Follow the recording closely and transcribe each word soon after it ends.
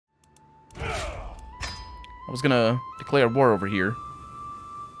I was gonna declare war over here.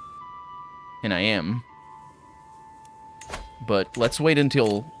 And I am. But let's wait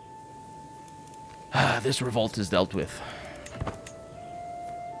until this revolt is dealt with.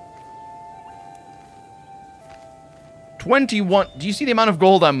 21. Do you see the amount of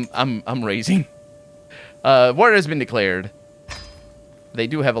gold I'm raising? War has been declared. They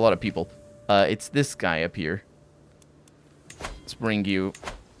do have a lot of people. It's this guy up here. Let's bring you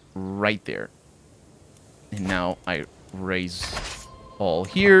right there. And now I raise all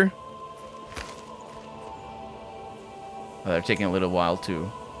here. They're taking a little while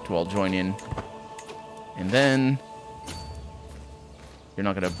to all join in. And then you're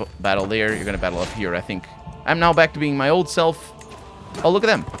not going to battle there. You're going to battle up here, I think. I'm now back to being my old self. Oh, look at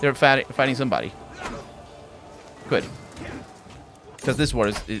them. They're fighting somebody. Good. Because this war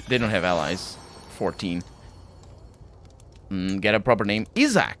is... They don't have allies. 14. Get a proper name.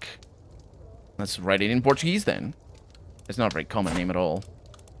 Isaac. Let's write it in Portuguese, then. It's not a very common name at all.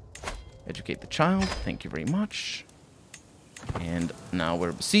 Educate the child. Thank you very much. And now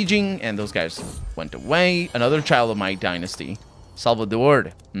we're besieging, and those guys went away. Another child of my dynasty.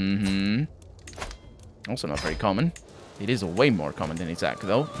 Salvador. Also not very common. It is way more common than Isaac,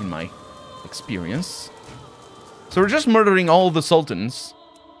 though, in my experience. So we're just murdering all the sultans.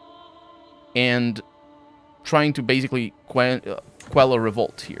 And trying to basically quell a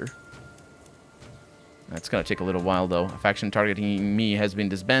revolt here. That's going to take a little while, though. A faction targeting me has been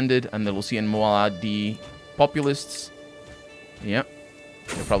disbanded, and the Lucian Moadi populists... Yep.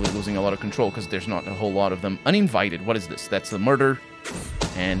 They're probably losing a lot of control because there's not a whole lot of them. Uninvited. What is this? That's the murder.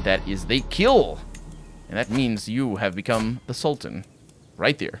 And that is they kill. And that means you have become the Sultan.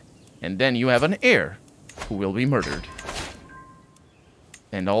 Right there. And then you have an heir who will be murdered.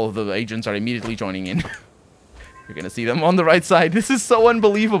 And all of the agents are immediately joining in. You're going to see them on the right side. This is so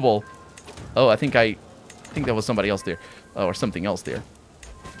unbelievable. Oh, I think there was somebody else there. Oh, or something else there.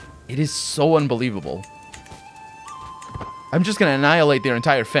 It is so unbelievable. I'm just going to annihilate their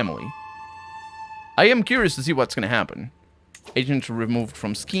entire family. I am curious to see what's going to happen. Agent removed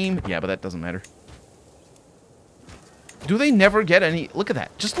from scheme. Yeah, but that doesn't matter. Do they never get any... Look at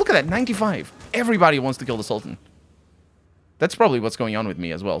that. Just look at that. 95. Everybody wants to kill the Sultan. That's probably what's going on with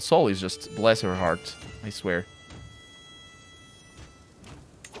me as well. Sol is just... Bless her heart. I swear.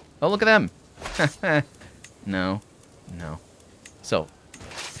 Oh, look at them. No. No. So...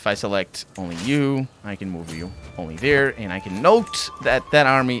 If I select only you, I can move you only there, and I can note that that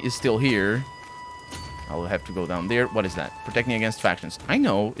army is still here. I'll have to go down there. What is that? Protecting against factions. I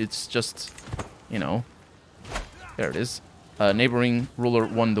know, it's just, you know. There it is. Neighboring ruler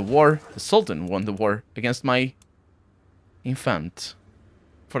won the war. The Sultan won the war against my infant.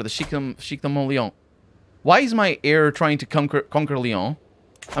 For the Sheikdom of Lyon. Why is my heir trying to conquer Lyon?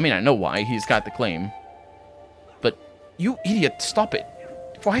 I mean, I know why. He's got the claim. But, you idiot, stop it.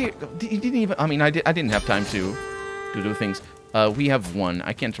 Why? He didn't even... I mean, I didn't have time to do things. We have one.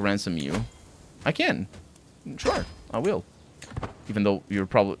 I can't ransom you. I can. Sure, I will. Even though you're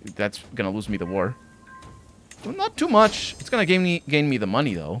probably... That's gonna lose me the war. Well, not too much. It's gonna gain me the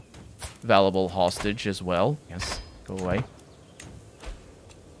money, though. Valuable hostage as well. Yes, go away.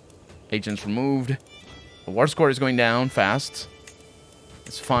 Agents removed. The war score is going down fast.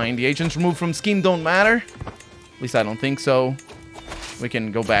 It's fine. The agents removed from scheme don't matter. At least I don't think so. We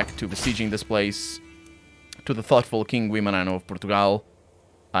can go back to besieging this place. To the thoughtful King Guimarães of Portugal.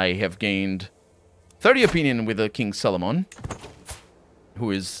 I have gained 30 opinion with the King Solomon,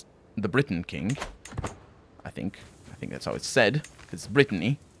 who is the Britain King. I think that's how it's said. It's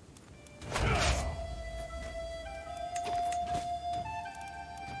Brittany.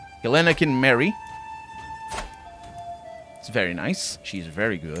 Helena can marry. It's very nice. She's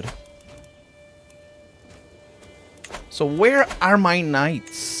very good. So where are my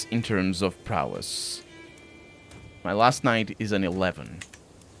knights in terms of prowess? My last knight is an 11.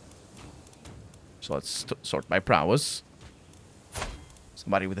 So let's sort by prowess.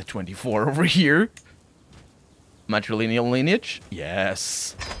 Somebody with a 24 over here. Matrilineal lineage?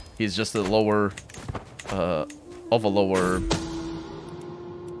 Yes. He's just a lower...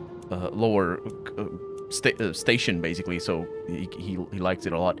 station, basically, so he likes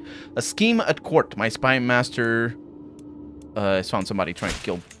it a lot. A scheme at court. My spy master has found somebody trying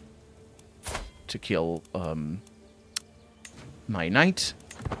to kill my knight,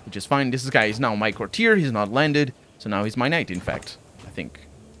 which is fine. This guy is now my courtier. He's not landed, so now he's my knight, in fact, I think.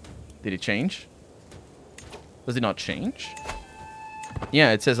 Did it change? Does it not change?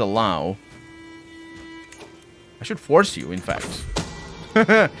 Yeah, it says allow. I should force you, in fact.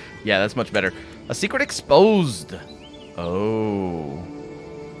 Yeah, that's much better. A secret exposed. Oh.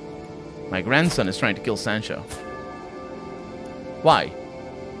 My grandson is trying to kill Sancho. Why?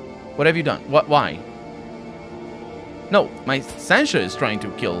 What have you done? What? Why? No, my Sancho is trying to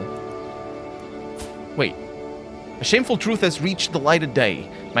kill... Wait. A shameful truth has reached the light of day.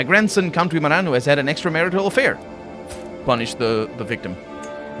 My grandson, Count Marano, has had an extramarital affair. Punish the victim,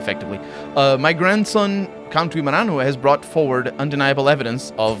 effectively. My grandson, Count Marano, has brought forward undeniable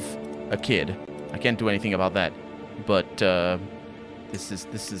evidence of a kid. I can't do anything about that. But, this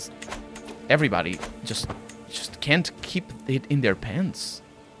is... Everybody just can't keep it in their pants.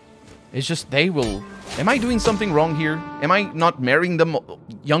 It's just they will... Am I doing something wrong here? Am I not marrying them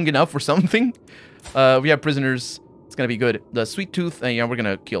young enough or something? We have prisoners. It's gonna be good. The sweet tooth, yeah, we're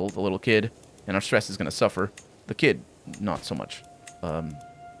gonna kill the little kid, and our stress is gonna suffer. The kid, not so much.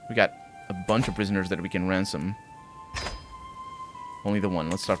 We got a bunch of prisoners that we can ransom. Only the one.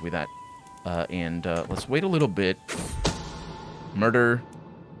 Let's start with that. And let's wait a little bit. Murder.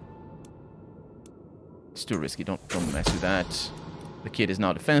 It's too risky. Don't mess with that. The kid is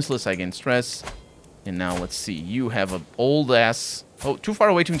now defenseless. I gain stress. And now let's see. You have an old ass... Oh, too far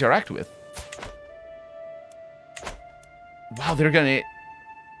away to interact with. Wow, they're gonna...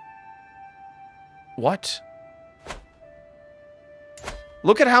 What?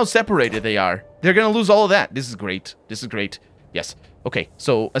 Look at how separated they are. They're gonna lose all of that. This is great. This is great. Yes. Okay,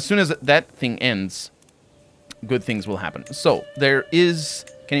 so as soon as that thing ends, good things will happen. So, there is...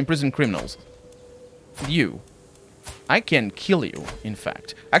 Can imprison criminals. You. I can kill you, in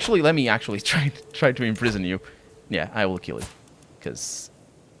fact. Actually, let me actually try to imprison you. Yeah, I will kill you. Because...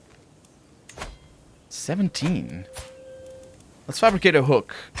 17... Let's fabricate a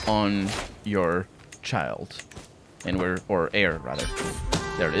hook on your child. Or heir, rather.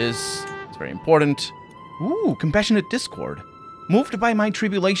 There it is. It's very important. Ooh, compassionate discord. Moved by my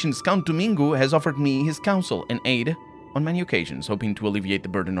tribulations, Count Domingo has offered me his counsel and aid on many occasions, hoping to alleviate the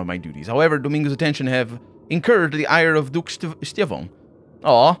burden of my duties. However, Domingo's attention have incurred the ire of Duke Stevon.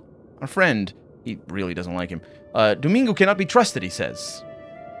 Aw, our friend. He really doesn't like him. Domingo cannot be trusted, he says.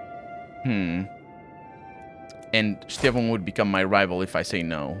 And Stefan would become my rival if I say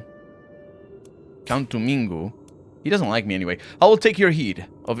no. Count Domingo, he doesn't like me anyway. I will take your heed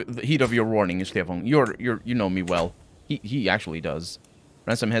of your warning, Stefan. You know me well. He actually does.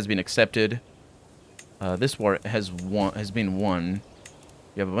 Ransom has been accepted. This war has been won.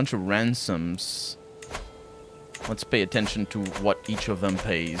 You have a bunch of ransoms. Let's pay attention to what each of them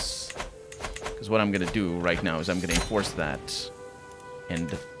pays. Because what I'm gonna do right now is I'm gonna enforce that.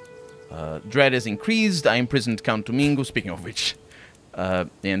 And dread is increased. I imprisoned Count Domingo, speaking of which. And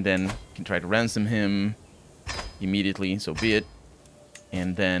then can try to ransom him immediately, so be it.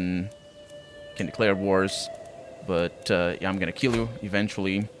 And then can declare wars. But yeah, I'm gonna kill you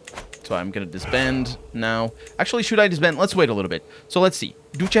eventually. So I'm gonna disband now. Actually, should I disband? Let's wait a little bit. So let's see.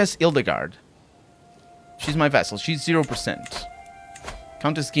 Duchess Hildegard. She's my vassal. She's 0%.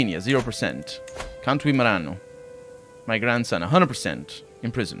 Countess Guinea, 0%. Count Wimarano. My grandson, 100%.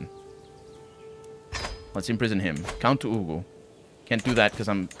 In prison. Let's imprison him. Count Ugo. Can't do that because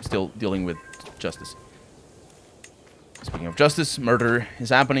I'm still dealing with justice. Speaking of justice, murder is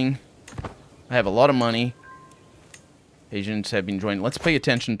happening. I have a lot of money. Agents have been joined. Let's pay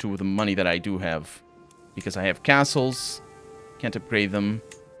attention to the money that I do have. Because I have castles. Can't upgrade them.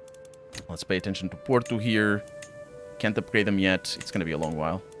 Let's pay attention to Porto here. Can't upgrade them yet. It's going to be a long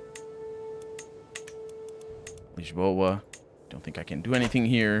while. Lisboa. Don't think I can do anything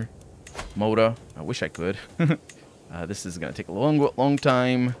here. Moda. I wish I could. This is going to take a long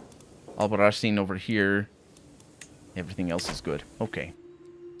time. Albarracin over here. Everything else is good. Okay.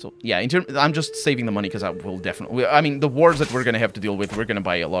 So, yeah, I'm just saving the money because I will definitely... I mean, the wars that we're going to have to deal with, we're going to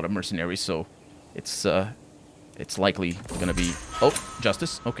buy a lot of mercenaries, so it's likely going to be... Oh,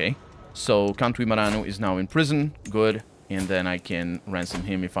 justice. Okay. So, Count Wimarano is now in prison. Good. And then I can ransom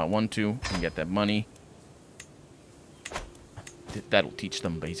him if I want to and get that money. That'll teach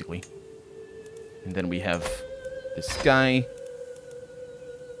them, basically. And then we have this guy.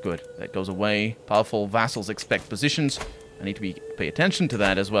 Good. That goes away. Powerful vassals expect positions. I need to pay attention to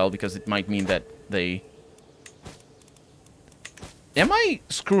that as well, because it might mean that they... Am I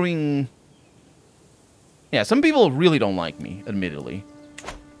screwing... Yeah, some people really don't like me, admittedly.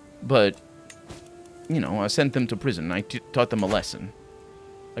 But, you know, I sent them to prison. I taught them a lesson.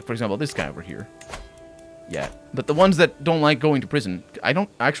 Like, for example, this guy over here. Yeah. But the ones that don't like going to prison, I don't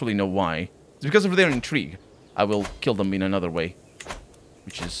actually know why. It's because of their intrigue. I will kill them in another way.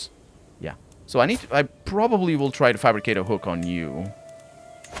 Which is... Yeah. So I probably will try to fabricate a hook on you.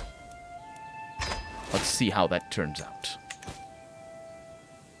 Let's see how that turns out.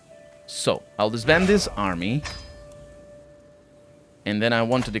 So, I'll disband this army. And then I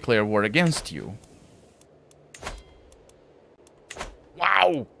want to declare war against you.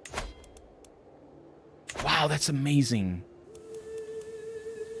 Wow! Wow, that's amazing.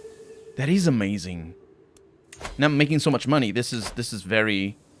 That is amazing. Now I'm making so much money. This is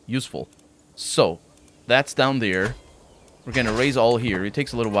very useful. So, that's down there. We're gonna raise all here. It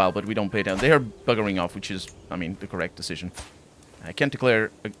takes a little while, but we don't pay down. They are buggering off, which is, I mean, the correct decision. I can't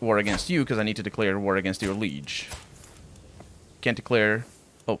declare war against you because I need to declare war against your liege. Can't declare...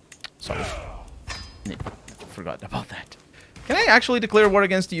 Oh, sorry. Forgot about that. Can I actually declare war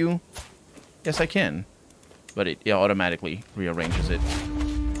against you? Yes, I can. But it automatically rearranges it.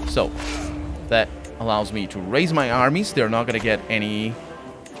 So, that allows me to raise my armies. They're not going to get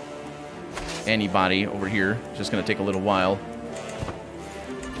anybody over here. Just going to take a little while.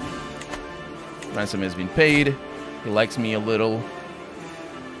 Ransom has been paid. He likes me a little.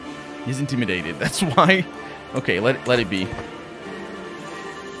 He's intimidated. That's why. Okay, let it be.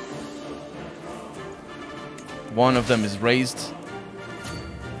 One of them is raised.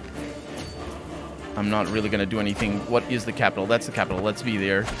 I'm not really going to do anything. What is the capital? That's the capital. Let's be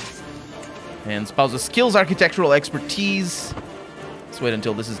there. And spouses skills, architectural expertise. Let's wait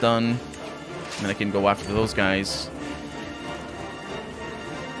until this is done. And then I can go after those guys.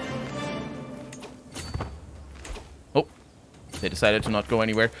 Oh. They decided to not go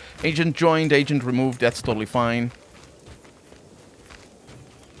anywhere. Agent joined, agent removed. That's totally fine.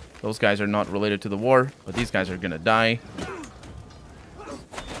 Those guys are not related to the war, but these guys are gonna die.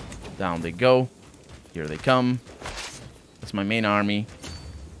 Down they go. Here they come. That's my main army.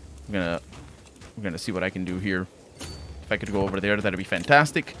 We're gonna see what I can do here. If I could go over there, that'd be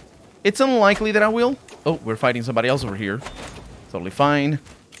fantastic. It's unlikely that I will. Oh, we're fighting somebody else over here. Totally fine.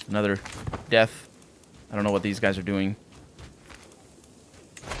 Another death. I don't know what these guys are doing.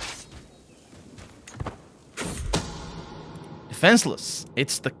 Defenseless.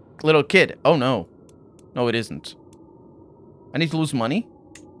 It's the little kid. Oh, no. No, it isn't. I need to lose money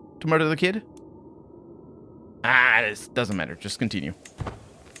to murder the kid? Ah, this doesn't matter. Just continue.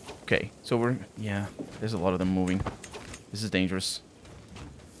 Okay, so we're... Yeah, there's a lot of them moving. This is dangerous.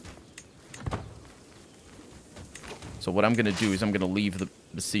 So what I'm going to do is I'm going to leave the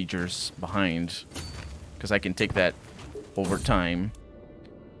besiegers behind. Because I can take that over time.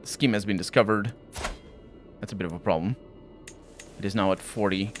 The scheme has been discovered. That's a bit of a problem. It is now at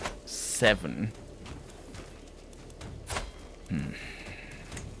 47.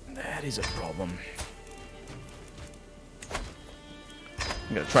 That is a problem.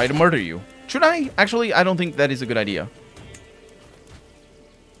 I'm gonna try to murder you. Should I? Actually, I don't think that is a good idea.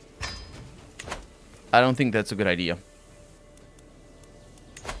 I don't think that's a good idea.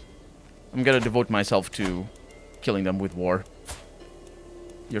 I'm gonna devote myself to killing them with war.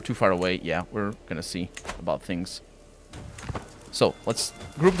 You're too far away. Yeah, we're gonna see about things. So, let's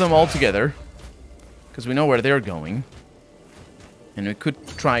group them all together. Because we know where they're going. And we could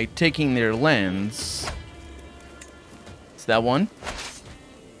try taking their lands. It's that one?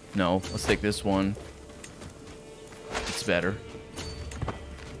 No, let's take this one. It's better.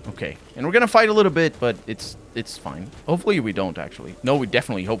 Okay, and we're gonna fight a little bit, but it's fine. Hopefully we don't, actually. No, we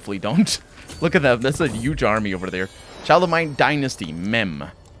definitely, hopefully don't. Look at that, that's a huge army over there. Child of Mine Dynasty, Mem.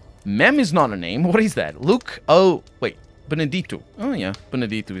 Mem is not a name, what is that? Luke, oh, wait, Benedito. Oh yeah,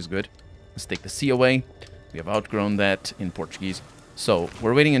 Benedito is good. Let's take the C away. We have outgrown that in Portuguese. So,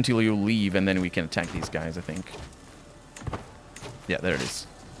 we're waiting until you leave, and then we can attack these guys, I think. Yeah, there it is.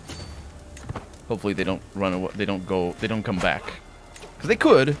 Hopefully they don't run away, they don't come back. Because they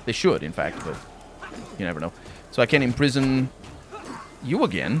could, they should, in fact, but you never know. So I can imprison you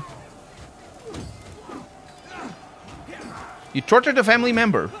again. You tortured a family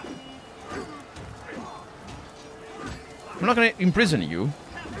member. I'm not going to imprison you.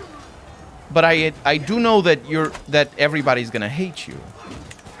 But I do know that everybody's going to hate you.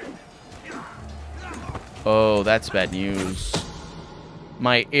 Oh, that's bad news.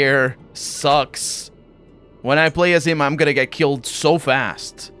 My heir sucks. When I play as him, I'm gonna get killed so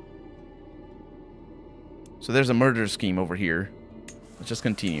fast. So there's a murder scheme over here. Let's just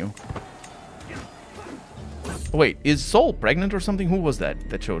continue. Oh, wait, is Sol pregnant or something? Who was that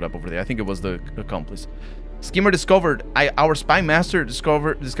showed up over there? I think it was the accomplice. Schemer discovered... Our spy master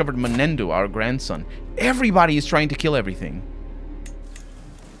discovered Menendo, our grandson. Everybody is trying to kill everything.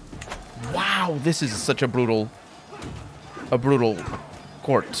 Wow, this is such a brutal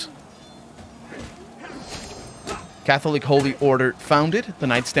court. Catholic Holy Order founded. The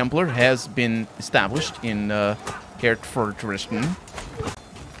Knights Templar has been established in Hertfordshire.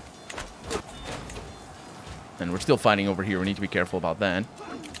 And we're still fighting over here. We need to be careful about that.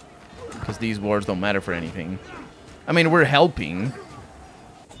 Because these wars don't matter for anything. I mean, we're helping.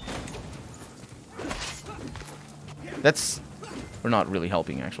 That's... We're not really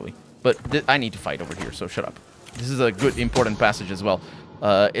helping, actually. But I need to fight over here, so shut up. This is a good, important passage as well.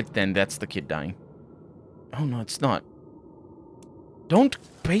 Then that's the kid dying. Oh, no, it's not. Don't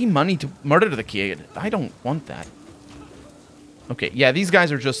pay money to murder the kid. I don't want that. Okay, yeah, these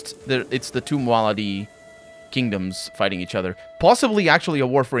guys are just... It's the two Mualadi kingdoms fighting each other. Possibly, actually, a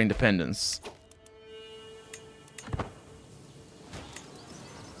war for independence.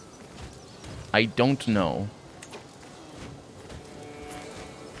 I don't know.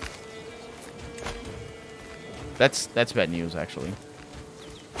 That's bad news, actually.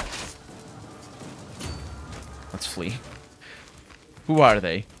 Let's flee. Who are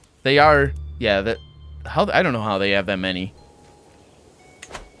they? They are... Yeah, I don't know how they have that many.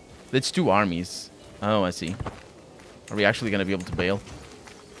 It's 2 armies. Oh, I see. Are we actually going to be able to bail?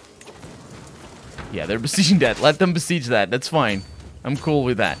 Yeah, they're besieging that. Let them besiege that. That's fine. I'm cool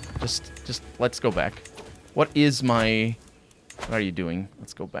with that. Just let's go back. What is my... What are you doing?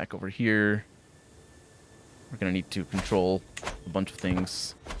 Let's go back over here. We're going to need to control a bunch of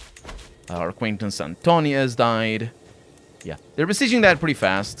things. Our acquaintance Antonia has died. Yeah, they're besieging that pretty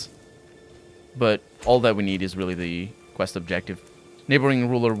fast. But all that we need is really the quest objective. Neighboring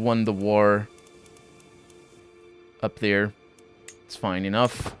ruler won the war. Up there. It's fine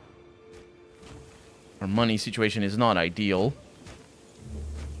enough. Our money situation is not ideal.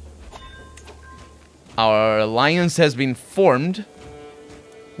 Our alliance has been formed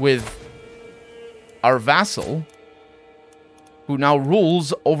with our vassal, who now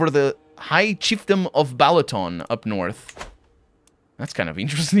rules over the High Chiefdom of Balaton up north. That's kind of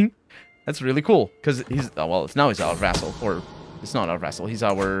interesting. That's really cool, because he's... Oh, well, now he's our vassal, or... It's not our vassal, he's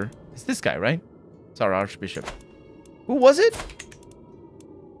our... It's this guy, right? It's our archbishop. Who was it?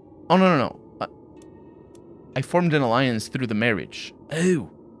 Oh, no. I formed an alliance through the marriage.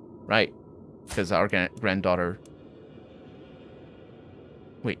 Oh, right. Because our granddaughter...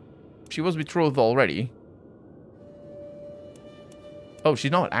 Wait, she was betrothed already. Oh,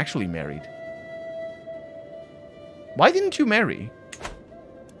 she's not actually married. Why didn't you marry?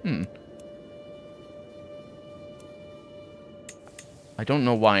 I don't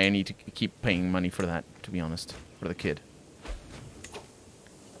know why I need to keep paying money for that, to be honest. For the kid.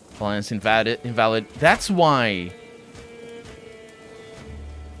 Alliance invalid. That's why.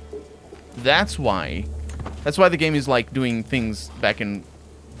 That's why. That's why the game is like doing things back and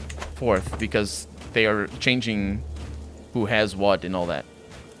forth, because they are changing who has what and all that.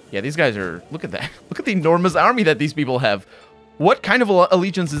 Yeah, these guys are... Look at that. Look at the enormous army that these people have. What kind of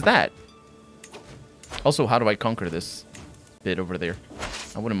allegiance is that? Also, how do I conquer this bit over there?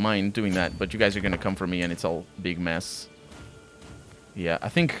 I wouldn't mind doing that, but you guys are going to come for me and it's all big mess. Yeah, I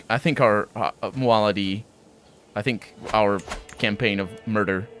think our Mualadi... I think our campaign of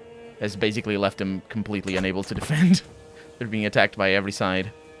murder has basically left them completely unable to defend. They're being attacked by every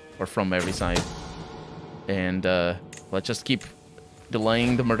side, or from every side. And let's just keep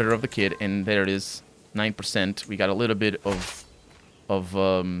delaying the murder of the kid, and there it is, 9%. We got a little bit of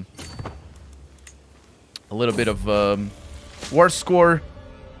war score.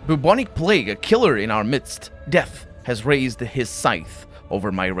 Bubonic plague, a killer in our midst. Death has raised his scythe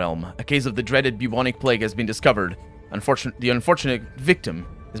over my realm. A case of the dreaded bubonic plague has been discovered. The unfortunate victim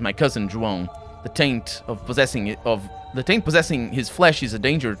is my cousin Juan. The taint possessing his flesh is a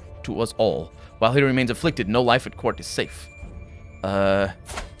danger to us all. While he remains afflicted, no life at court is safe.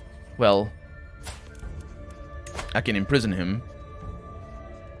 Well, I can imprison him.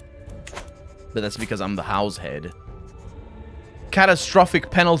 But that's because I'm the house head.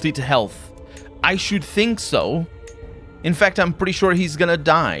 Catastrophic penalty to health. I should think so. In fact, I'm pretty sure he's gonna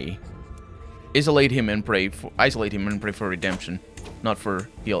die. Isolate him and pray for redemption. Not for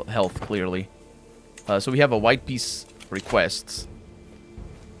health, clearly. So we have a white peace request.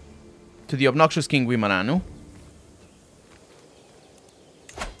 To the obnoxious King Wimaranu.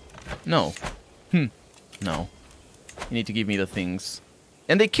 No. No. You need to give me the things.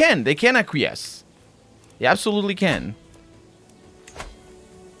 And they can acquiesce. They absolutely can.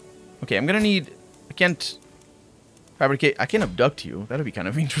 Okay, I'm gonna need... I can't fabricate... I can abduct you. That'd be kind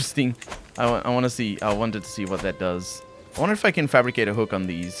of interesting. I wanted to see what that does. I wonder if I can fabricate a hook on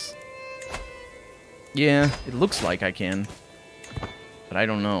these. Yeah, it looks like I can. But I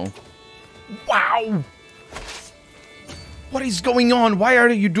don't know. Wow! What is going on? Why are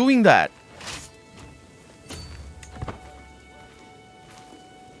you doing that?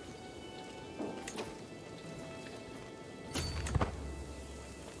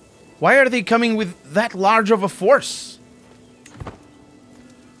 Why are they coming with that large of a force?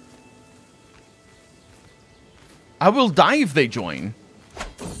 I will die if they join.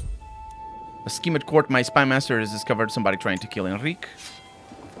 A scheme at court. My spy master has discovered somebody trying to kill Enrique.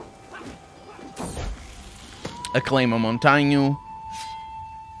 A claim on Montaigne.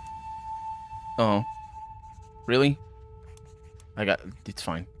 Oh. Really? It's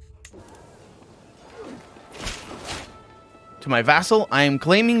fine. To my vassal, I am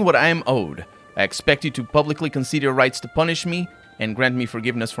claiming what I am owed. I expect you to publicly concede your rights to punish me and grant me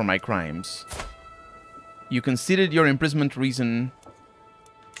forgiveness for my crimes. You conceded your imprisonment reason...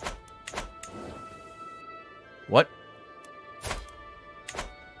 What?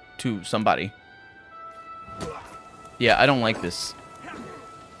 To somebody. Yeah, I don't like this.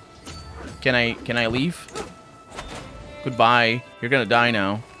 Can I leave? Goodbye. You're gonna die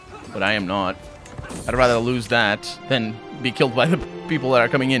now. But I am not. I'd rather lose that than be killed by the people that are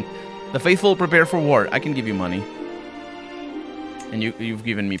coming in. The faithful prepare for war. I can give you money. And you've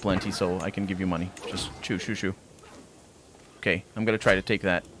given me plenty, so I can give you money. Just shoo. Okay, I'm gonna try to take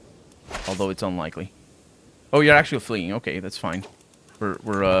that. Although it's unlikely. Oh, you're actually fleeing. Okay, that's fine.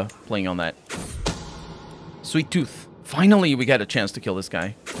 We're playing on that. Sweet Tooth. Finally, we got a chance to kill this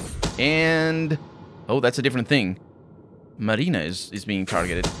guy. And... oh, that's a different thing. Marina is being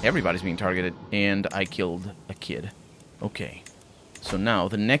targeted. Everybody's being targeted. And I killed a kid. Okay. So now,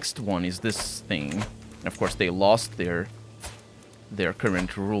 the next one is this thing. And of course, they lost their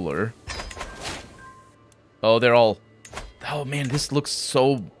current ruler. Oh, they're all... oh, man, this looks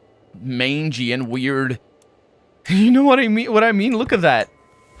so mangy and weird. You know what I mean? Look at that.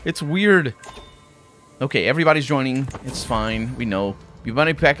 It's weird. Okay, everybody's joining. It's fine. We know.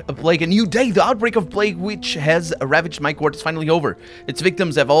 Bubonic plague, a new day. The outbreak of plague which has ravaged my court is finally over. Its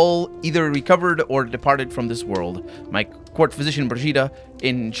victims have all either recovered or departed from this world. My court physician, Brigida,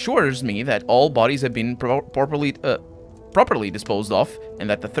 ensures me that all bodies have been properly disposed of and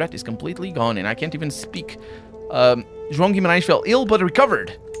that the threat is completely gone and I can't even speak. João Guimarães fell ill but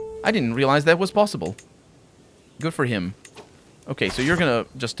recovered. I didn't realize that was possible. Good for him. Okay, so you're gonna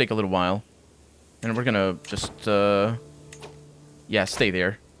just take a little while. And we're gonna just, yeah, stay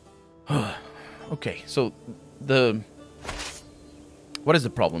there. Okay, so what is the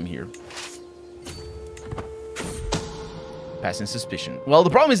problem here? Passing suspicion. Well, the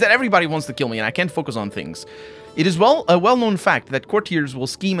problem is that everybody wants to kill me and I can't focus on things. It is a well-known fact that courtiers will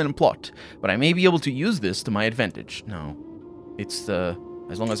scheme and plot, but I may be able to use this to my advantage. No, it's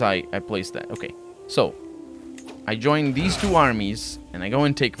as long as I place that. Okay, so I join these two armies and I go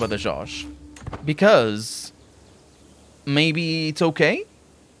and take Badajoz because maybe it's okay.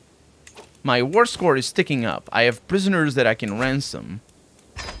 My war score is ticking up. I have prisoners that I can ransom.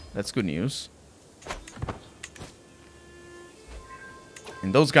 That's good news.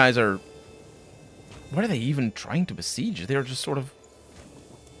 And those guys are... what are they even trying to besiege? They're just sort of...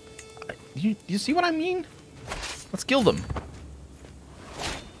 You see what I mean? Let's kill them.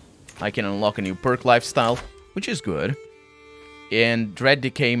 I can unlock a new perk lifestyle, which is good. And dread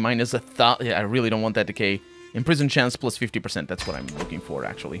decay minus 1,000... yeah, I really don't want that decay. Imprison chance plus 50%. That's what I'm looking for,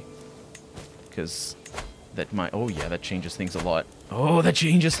 actually. Because that might... oh, yeah, that changes things a lot. Oh, that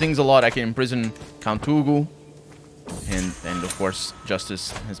changes things a lot. I can imprison Count Tugu. And of course,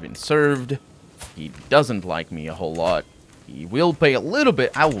 justice has been served. He doesn't like me a whole lot. He will pay a little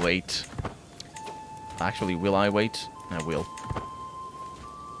bit. I'll wait. Actually, will I wait? I will.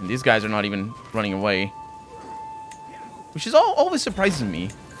 And these guys are not even running away. Which is always surprises me.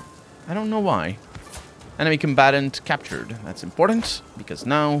 I don't know why. Enemy combatant captured. That's important, because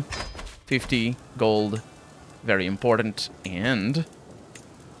now 50 gold. Very important. And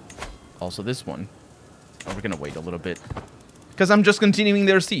also this one. Oh, we're gonna wait a little bit. Because I'm just continuing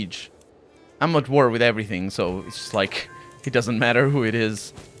their siege. I'm at war with everything, so it's just like, it doesn't matter who it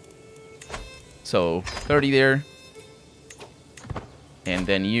is. So, 30 there. And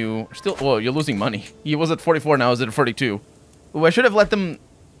then you are still... oh, you're losing money. He was at 44, now he's at 42. Oh, I should have let them...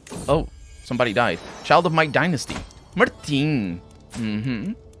 oh, somebody died. Child of my dynasty. Martin.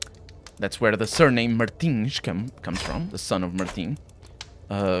 That's where the surname Martins comes from. The son of Martin.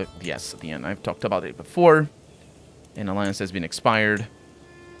 Yes, at the end. I've talked about it before. An alliance has been expired.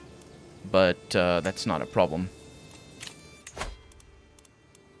 But that's not a problem.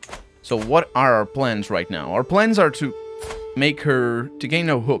 So what are our plans right now? Our plans are to make her... to gain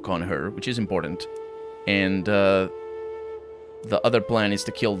a hook on her, which is important. And the other plan is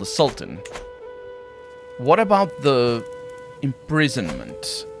to kill the Sultan. What about the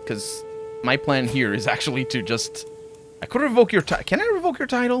imprisonment? Because my plan here is actually to just... I could revoke your title. Can I revoke your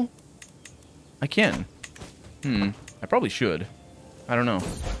title? I can. I probably should. I don't know.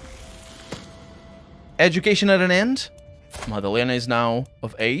 Education at an end. Madalena is now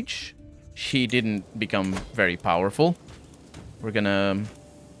of age. She didn't become very powerful. We're gonna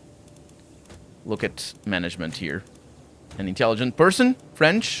look at management here. An intelligent person?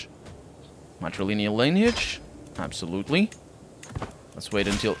 French? Matrilineal lineage? Absolutely. Let's wait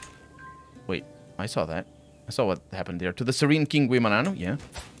until... Wait, I saw that. I saw what happened there. To the Serene King Guimarano? Yeah.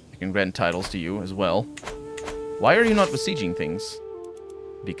 I can grant titles to you as well. Why are you not besieging things?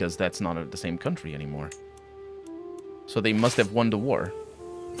 Because that's not the same country anymore. So they must have won the war.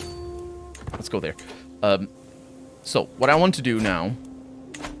 Let's go there. So, what I want to do now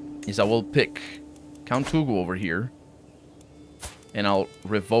is I will pick Count Tugu over here. And I'll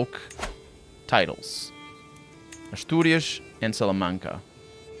revoke titles. Asturias and Salamanca.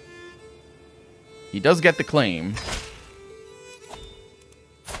 He does get the claim.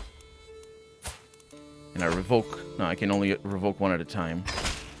 And I revoke... No, I can only revoke one at a time.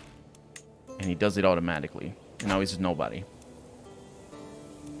 And he does it automatically. And now he's nobody.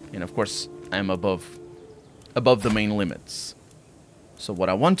 And of course, I'm above the main limits. So what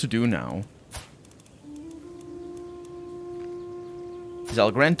I want to do now is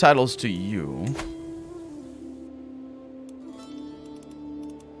I'll grant titles to you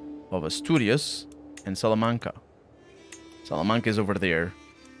of Asturias and Salamanca. Salamanca is over there.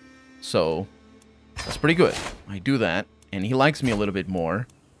 So that's pretty good. I do that, and he likes me a little bit more.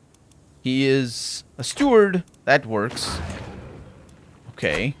 He is a steward. That works.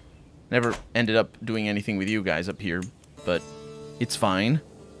 Okay. Never ended up doing anything with you guys up here, but it's fine.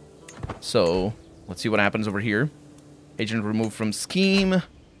 So, let's see what happens over here. Agent removed from scheme.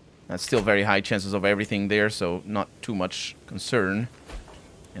 That's still very high chances of everything there, so not too much concern.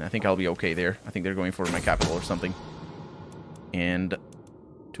 And I think I'll be okay there. I think they're going for my capital or something. And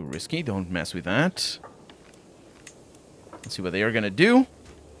too risky. Don't mess with that. Let's see what they are going to do.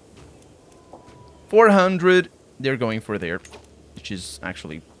 400. They're going for there, which is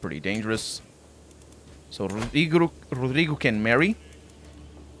actually pretty dangerous. So Rodrigo can marry.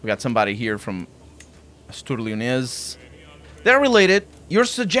 We got somebody here from Astur-Leonese. They're related. You're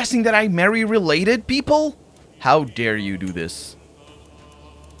suggesting that I marry related people? How dare you do this?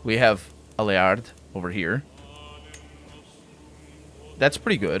 We have Aleard over here. That's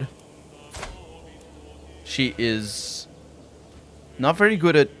pretty good. She is not very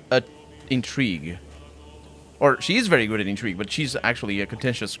good at intrigue. Or she is very good at intrigue, but she's actually a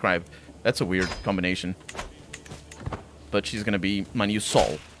contentious scribe. That's a weird combination. But she's going to be my new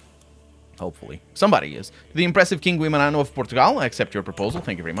Sol. Hopefully. Somebody is. To the impressive King Guimarano of Portugal, I accept your proposal.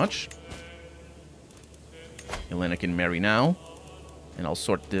 Thank you very much. Elena can marry now. And I'll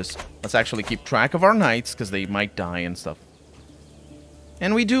sort this. Let's actually keep track of our knights, because they might die and stuff.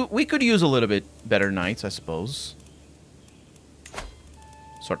 And we could use a little bit better knights, I suppose.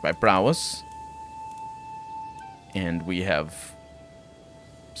 Sort by prowess. And we have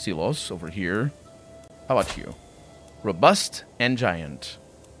Silos over here. How about you? Robust and giant.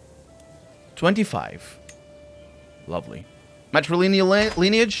 25. Lovely. Matrilineal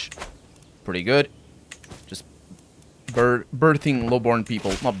lineage. Pretty good. Just birthing lowborn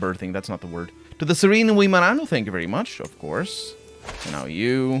people. Not birthing, that's not the word. To the Serene Guimarano, thank you very much, of course. And now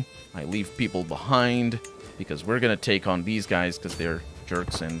you. I leave people behind because we're going to take on these guys because they're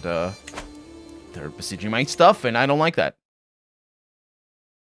jerks and they're besieging my stuff and I don't like that.